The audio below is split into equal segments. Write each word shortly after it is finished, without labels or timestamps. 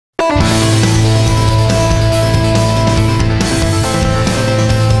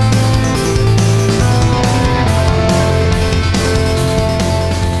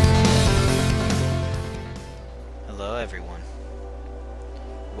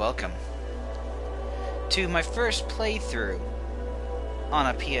welcome to my first playthrough on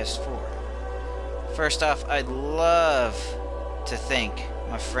a PS4. First off, I'd love to thank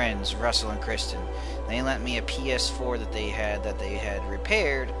my friends Russell and Kristen. They lent me a PS4 that they had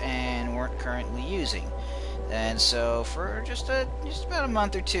repaired and weren't currently using. And so for just about a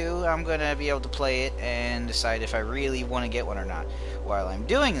month or two, I'm going to be able to play it and decide if I really want to get one or not. While I'm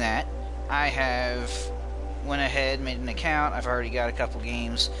doing that, I have went ahead, made an account. I've already got a couple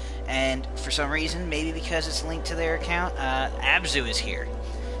games, and for some reason, maybe because it's linked to their account, ABZU is here.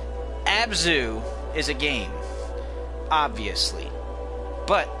 ABZU is a game, obviously,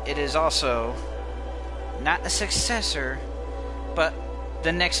 but it is also not a successor, but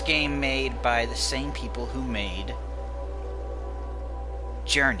the next game made by the same people who made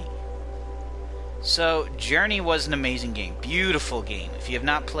Journey. So Journey was an amazing game, beautiful game. If you have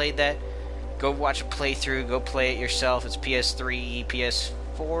not played that, go watch a playthrough, go play it yourself. It's PS3,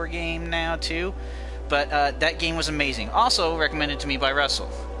 PS4 game now too, but that game was amazing. Also recommended to me by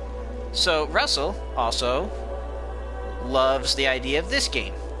Russell. So Russell also loves the idea of this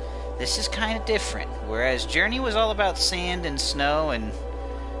game. This is kind of different. Whereas Journey was all about sand and snow and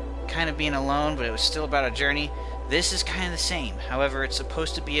kind of being alone, but it was still about a journey. This is kind of the same. However, it's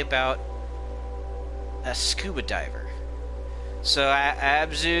supposed to be about a scuba diver. So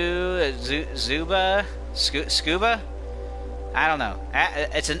ABZU, Scuba? I don't know.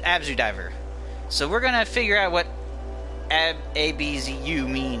 It's an ABZU diver. So we're going to figure out what ABZU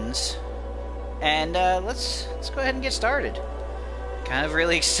means. And let's go ahead and get started. Kind of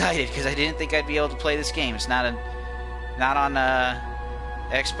really excited because I didn't think I'd be able to play this game. It's not on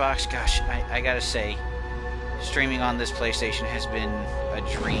Xbox. Gosh, I gotta say, streaming on this PlayStation has been a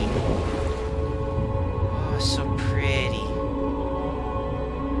dream. Oh, so pretty.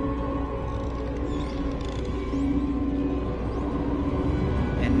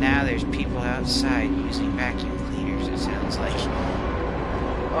 And now there's people outside using vacuum cleaners, it sounds like.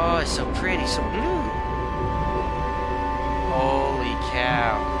 Oh, it's so pretty, so blue. Holy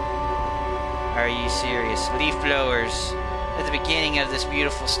cow. Are you serious? Leaf blowers at the beginning of this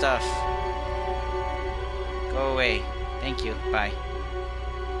beautiful stuff. Go away. Thank you. Bye.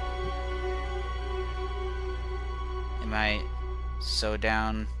 Am I so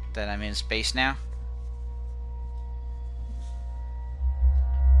down that I'm in space now?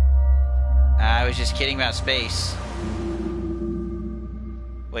 I was just kidding about space.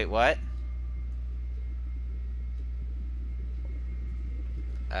 Wait, what?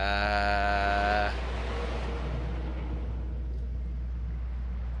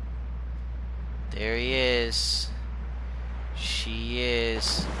 There he is. She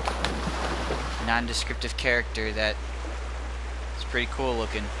is. Nondescriptive character that is pretty cool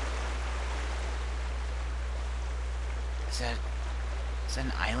looking. Is that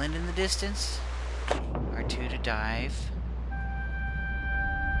an island in the distance? R2 to dive.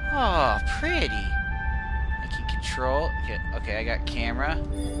 Oh, pretty. I can control. Okay, I got camera.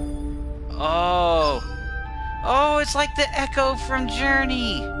 Oh, it's like the Echo from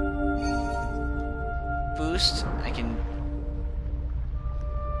Journey. Boost. I can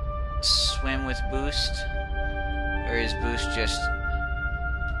swim with boost. Or is boost just...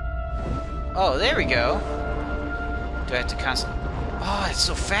 Oh, there we go. Do I have to constantly... Oh, it's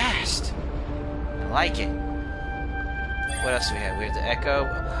so fast. I like it. What else do we have? We have the Echo.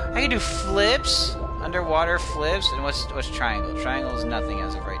 I can do flips. Underwater flips. And what's triangle? Triangle is nothing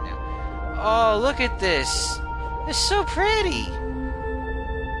as of right now. Oh, look at this. It's so pretty.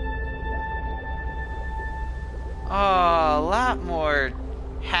 Oh, a lot more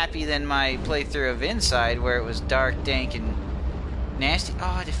happy than my playthrough of Inside, where it was dark, dank, and nasty.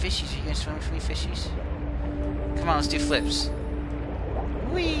 Oh, the fishies. Are you gonna swim for me, fishies? Come on, let's do flips.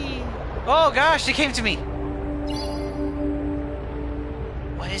 Whee! Oh gosh, they came to me.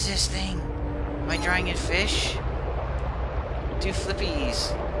 What is this thing? Am I drawing in fish? Do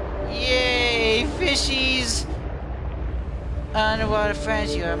flippies. Yay, fishies! Underwater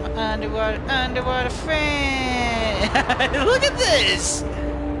friends, you are my underwater friend! Look at this!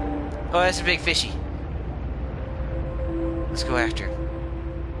 Oh, that's a big fishy. Let's go after him.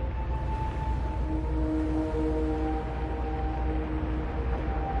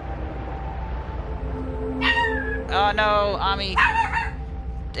 Oh no, Ami.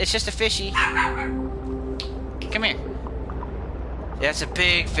 It's just a fishy. Come here. That's a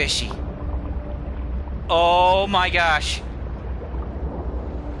big fishy. Oh my gosh.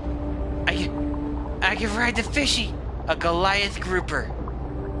 I can ride the fishy. A Goliath grouper.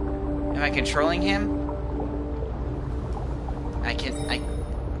 Am I controlling him?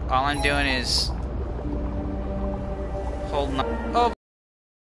 All I'm doing is holding up. Oh.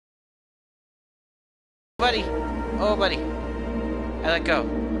 buddy. Oh, buddy. I let go.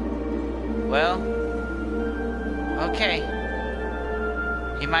 Well, okay.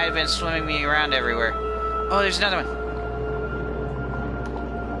 He might have been swimming me around everywhere. Oh, there's another one.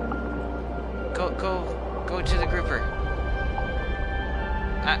 Go to the grouper.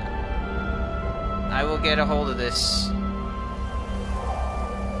 I will get a hold of this.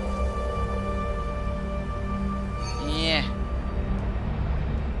 Yeah.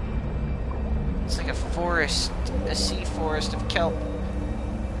 It's like a forest, a sea forest of kelp.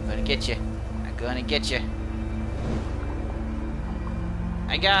 I'm gonna get you. I'm gonna get you.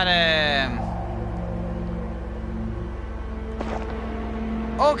 I got him.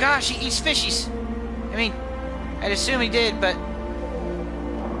 Oh gosh, he eats fishies. I mean, I'd assume he did, but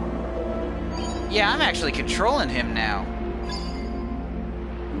yeah, I'm actually controlling him now.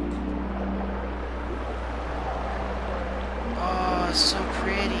 Oh, it's so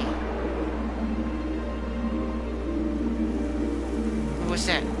pretty. What's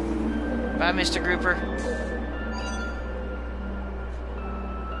that? Bye, Mr. Grouper.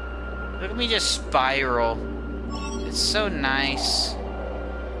 Look at me just spiral. It's so nice.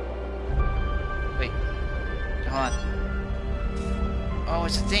 Wait. Hold on. Oh,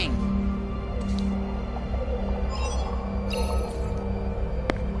 it's a thing.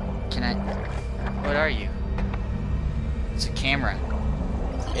 Can I... What are you? It's a camera.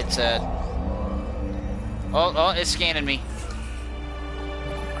 It's a... Oh, it's scanning me.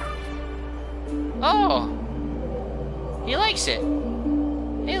 Oh! He likes it.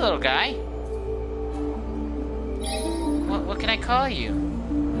 Hey, little guy. What can I call you?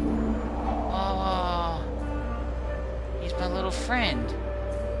 Oh, he's my little friend.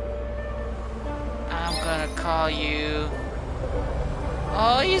 I'm gonna call you...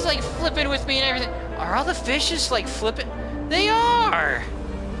 Oh, he's like flipping with me and everything. Are all the fishes like flipping? They are!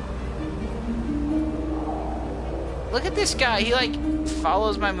 Look at this guy. He like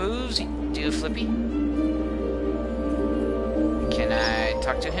follows my moves. He do a flippy. Can I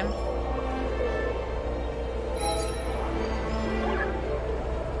talk to him?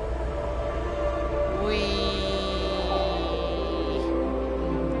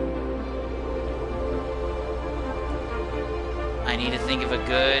 I need to think of a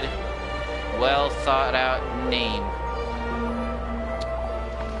good, well thought out name.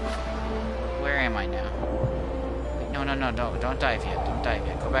 Where am I now? No, don't dive yet. Don't dive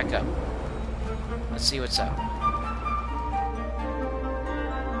yet. Go back up. Let's see what's up.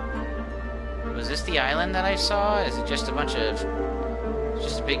 Was this the island that I saw? Is it just a bunch of...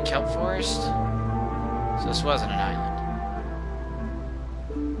 just a big kelp forest? So this wasn't an island.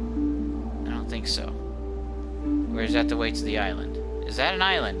 I don't think so. Or is that the way to the island? Is that an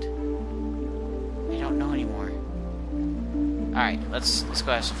island? I don't know anymore. Alright, let's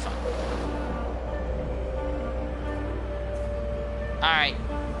go have some fun. Alright.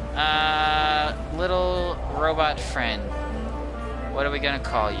 Little robot friend. What are we gonna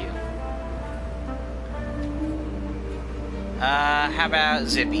call you? How about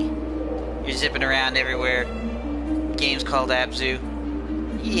Zippy? You're zipping around everywhere. Game's called ABZU.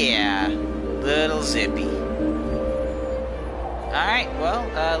 Yeah, little Zippy. Alright, well,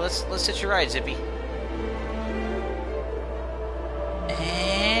 let's hitch a ride, Zippy.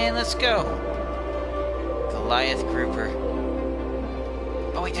 And let's go. Goliath Grouper.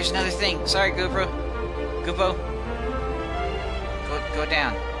 Oh wait, there's another thing. Sorry, Goopo. Go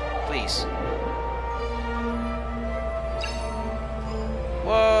down, please.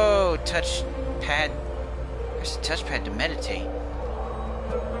 Whoa, touchpad. There's a touchpad to meditate.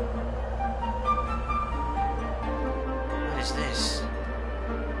 What is this?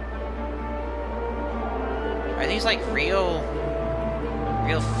 Are these like real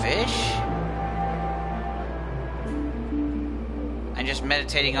fish? I'm just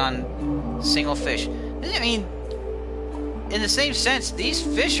meditating on single fish. I mean, in the same sense, these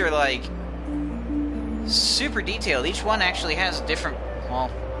fish are like super detailed. Each one actually has a different, well,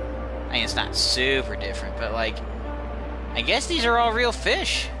 I mean, it's not super different, but like, I guess these are all real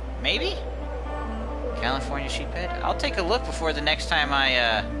fish. Maybe? California sheephead? I'll take a look before the next time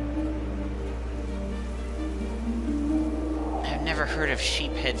I've never heard of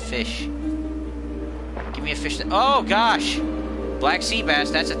sheephead fish. Give me a fish that... Oh, gosh! Black sea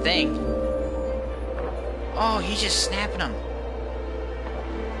bass, that's a thing. Oh, he's just snapping them.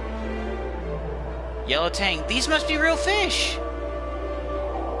 Yellow tang. These must be real fish!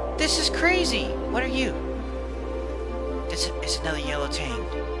 This is crazy! What are you? It's another yellow tang.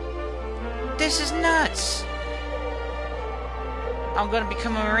 This is nuts! I'm gonna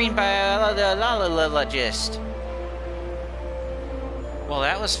become a marine biologist. Well,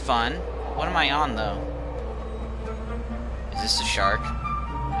 that was fun. What am I on, though? Is this a shark?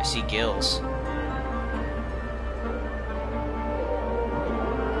 I see gills.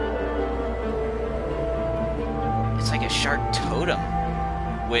 It's like a shark totem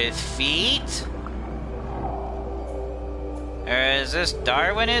with feet? Or is this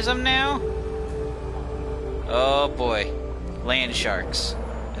Darwinism now? Oh boy. Land sharks.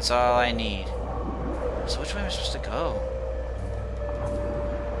 That's all I need. So which way am I supposed to go?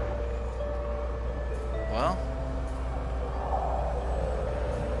 Well,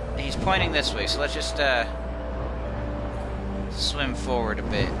 he's pointing this way, so let's just swim forward a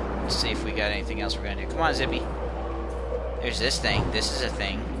bit. Let's see if we got anything else we're gonna do. Come on, Zippy. There's this thing. This is a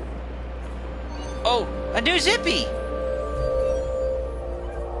thing. Oh, a new Zippy!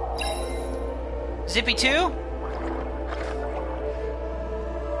 Zippy 2?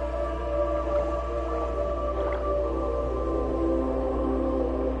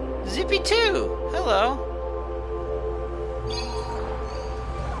 Zippy 2! Hello.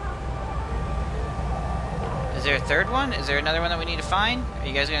 Is there a third one? Is there another one that we need to find? Are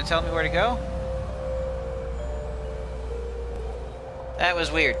you guys going to tell me where to go? That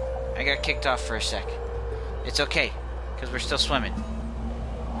was weird. I got kicked off for a sec. It's okay, because we're still swimming.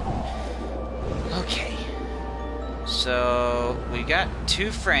 Okay. So, we got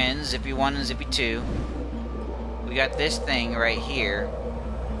two friends, Zippy 1 and Zippy 2. We got this thing right here.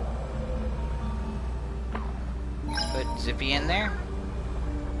 Put Zippy in there.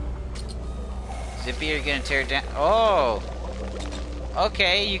 Zippy, are you gonna tear it down? Oh!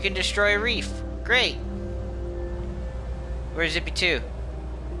 Okay, you can destroy a reef. Great! Where's Zippy 2?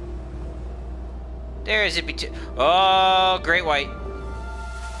 There's Zippy 2. Oh, great white.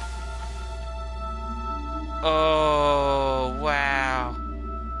 Oh, wow.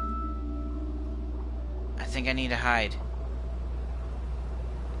 I think I need to hide.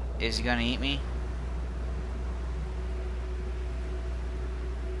 Is he gonna eat me?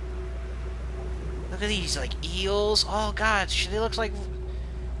 Look at these, like, eels. Oh, God, they look like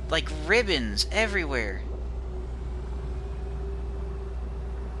ribbons everywhere.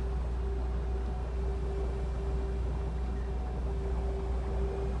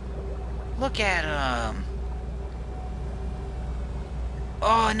 Look at them.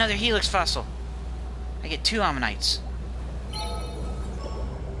 Oh, another helix fossil. I get 2 ammonites.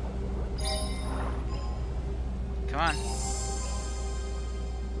 Come on.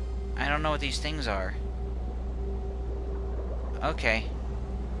 I don't know what these things are. Okay.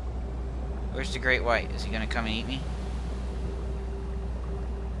 Where's the great white? Is he gonna come and eat me?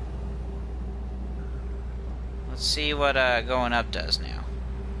 Let's see what going up does now.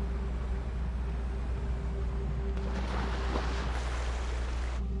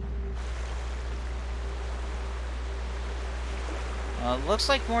 Well, it looks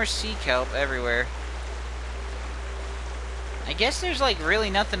like more sea kelp everywhere. I guess there's like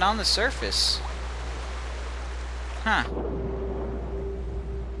really nothing on the surface. Huh.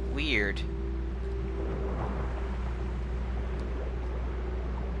 Weird.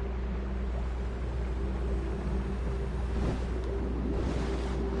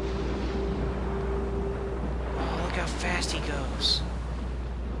 Oh, look how fast he goes.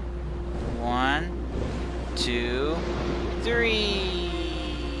 1, 2,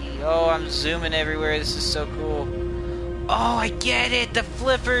 3. Oh, I'm zooming everywhere. This is so cool. Oh, I get it. The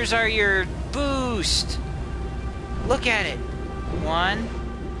flippers are your boost. Look at it. 1,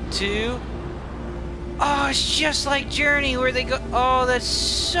 2. Oh, it's just like Journey where they go. Oh, that's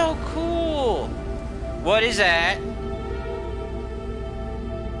so cool. What is that?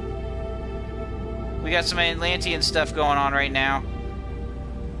 We got some Atlantean stuff going on right now.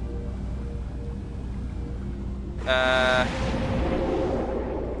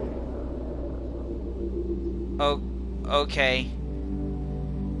 Oh, okay.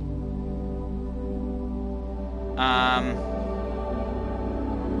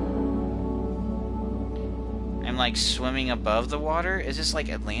 I'm like swimming above the water. Is this like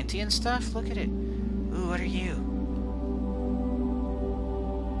Atlantean stuff? Look at it. Ooh, what are you?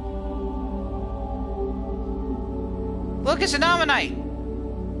 Look, it's an ammonite.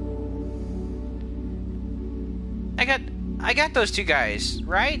 I got those 2 guys,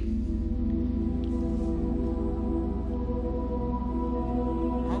 right?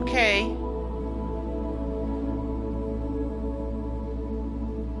 Okay.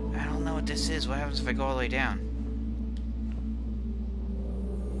 I don't know what this is. What happens if I go all the way down?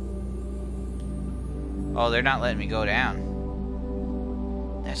 Oh, they're not letting me go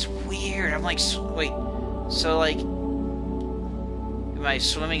down. That's weird. I'm like, wait. So, like, am I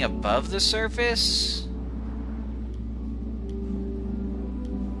swimming above the surface?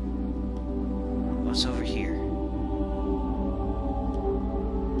 What's over here?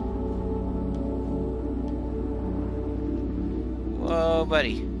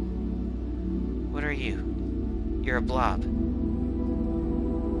 buddy. What are you? You're a blob.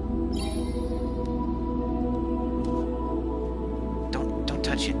 Don't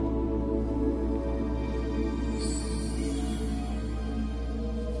touch it.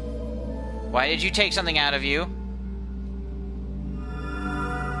 Why did you take something out of you?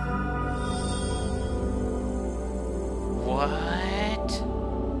 What?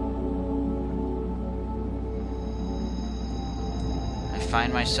 I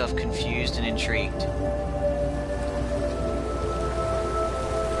find myself confused and intrigued.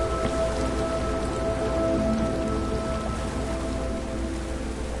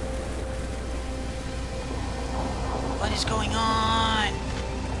 What is going on?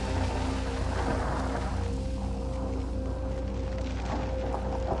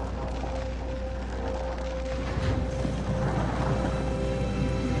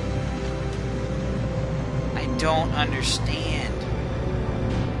 I don't understand.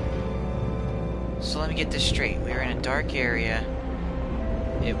 So let me get this straight. We were in a dark area.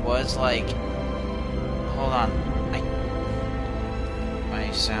 It was like... Hold on. My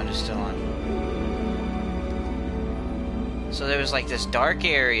sound is still on. So there was like this dark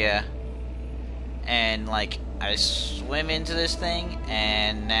area, and like I swim into this thing,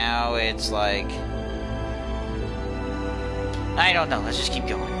 and now it's like... I don't know. Let's just keep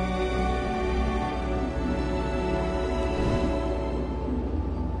going.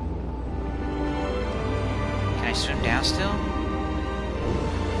 Can I swim down still?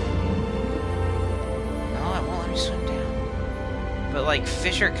 No, it won't let me swim down. But like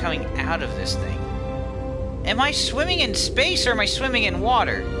fish are coming out of this thing. Am I swimming in space or am I swimming in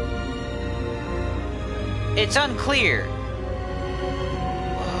water? It's unclear.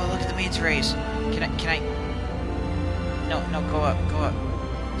 Oh, look at the manta rays. Can I? No, go up.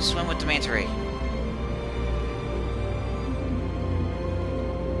 Swim with the manta ray.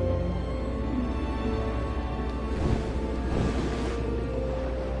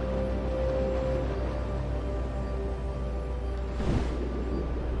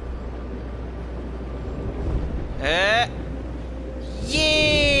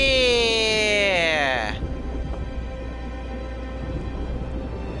 Yeah!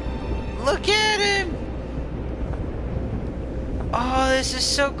 Look at him! Oh, this is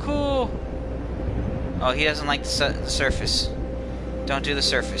so cool! Oh, he doesn't like the surface. Don't do the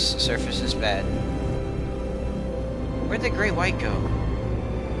surface. The surface is bad. Where'd the great white go?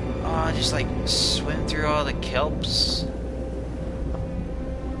 Oh, just like swim through all the kelps.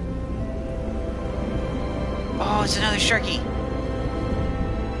 Oh, it's another sharky.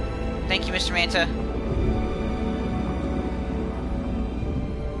 Thank you, Mr. Manta.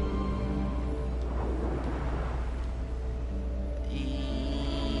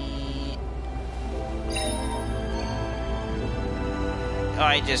 Oh,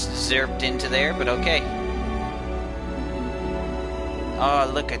 I just zerped into there, but okay. Oh,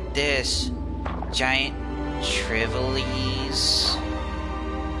 look at this. Giant trivialies.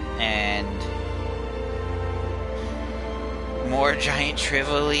 And... more giant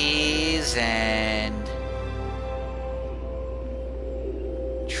trivialies and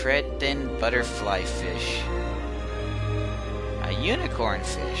tread-thin butterfly fish, a unicorn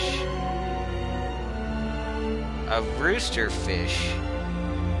fish, a rooster fish,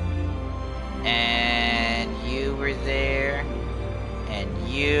 and you were there, and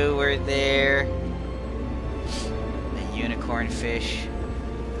you were there, a unicorn fish,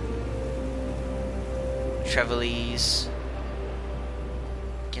 trevialies.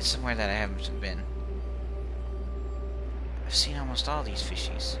 Get somewhere that I haven't been. I've seen almost all these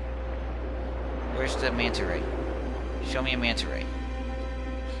fishies. Where's the manta ray? Show me a manta ray.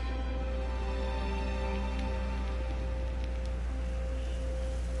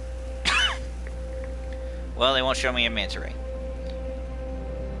 Well, they won't show me a manta ray.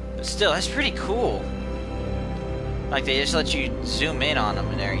 But still, that's pretty cool. Like, they just let you zoom in on them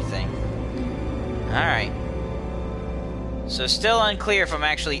and everything. Alright. So still unclear if I'm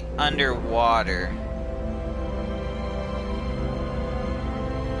actually underwater.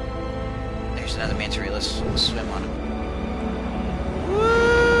 There's another manta ray. Let's swim on him.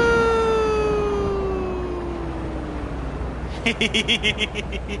 Woo!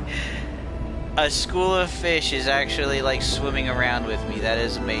 A school of fish is actually like swimming around with me. That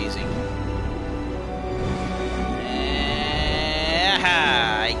is amazing.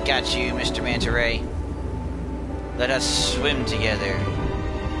 Aha! I got you, Mr. Manta Ray. Let us swim together.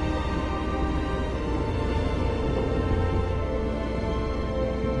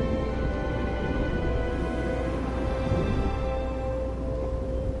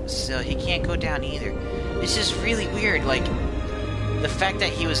 Still, he can't go down either. This is really weird. Like, the fact that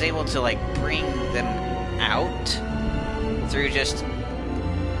he was able to, like, bring them out through just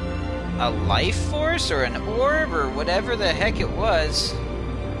a life force or an orb or whatever the heck it was.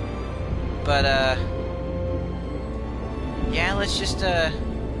 But, yeah, let's just,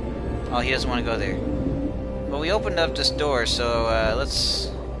 oh, he doesn't want to go there. Well, we opened up this door, so, let's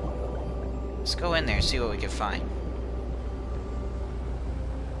go in there and see what we can find.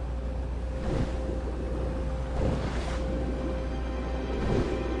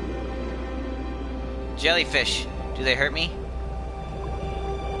 Jellyfish. Do they hurt me?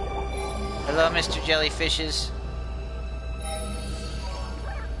 Hello, Mr. Jellyfishes.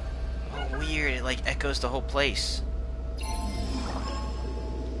 Oh, weird. It, like, echoes the whole place.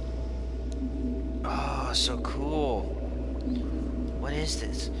 Oh, so cool. What is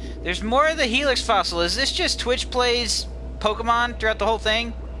this? There's more of the Helix fossil. Is this just Twitch plays Pokemon throughout the whole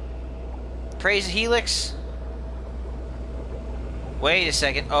thing? Praise the Helix? Wait a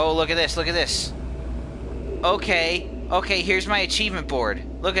second. Oh, look at this. Look at this. Okay. Okay, here's my achievement board.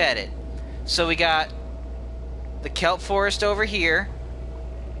 Look at it. So we got the kelp forest over here.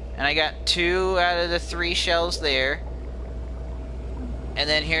 And I got 2 out of the 3 shells there. And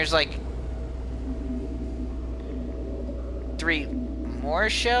then here's like 3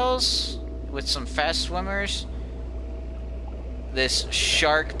 more shells with some fast swimmers. This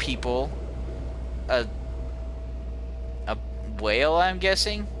shark people. A whale, I'm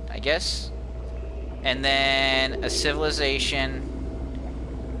guessing. I guess. And then a civilization.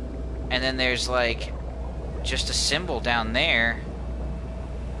 And then there's like just a symbol down there.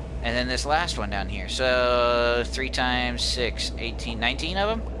 And then this last one down here. So 3 times 6, 18, 19 of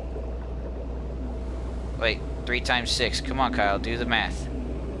them? Wait, 3 times 6. Come on, Kyle, do the math.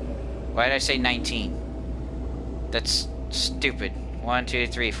 Why did I say 19? That's stupid. 1, 2,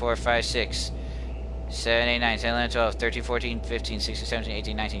 3, 4, 5, 6, 7, 8, 9, 10, 11, 12, 13, 14, 15, 16, 17,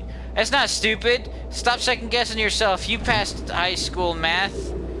 18, 19. That's not stupid. Stop second guessing yourself. You passed high school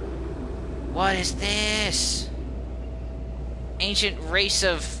math. What is this? Ancient race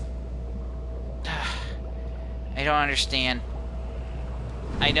of... I don't understand.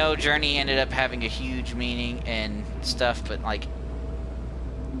 I know Journey ended up having a huge meaning and stuff, but like...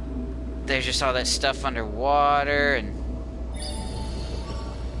 There's just all that stuff underwater and...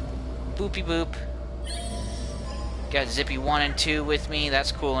 Boopy boop. Got Zippy 1 and 2 with me.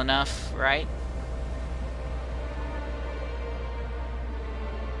 That's cool enough, right?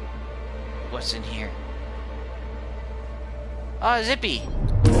 What's in here? Oh, Zippy!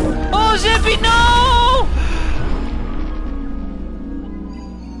 Oh, Zippy, no!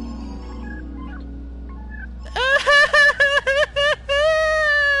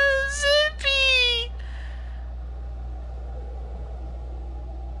 Zippy!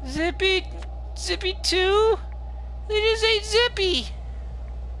 Zippy... Zippy 2? They just ate Zippy!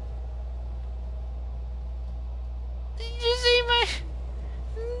 They just ate my...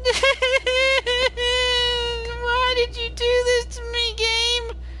 Why did you do this to me,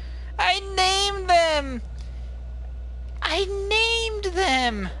 game? I named them! I named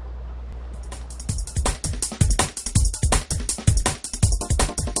them!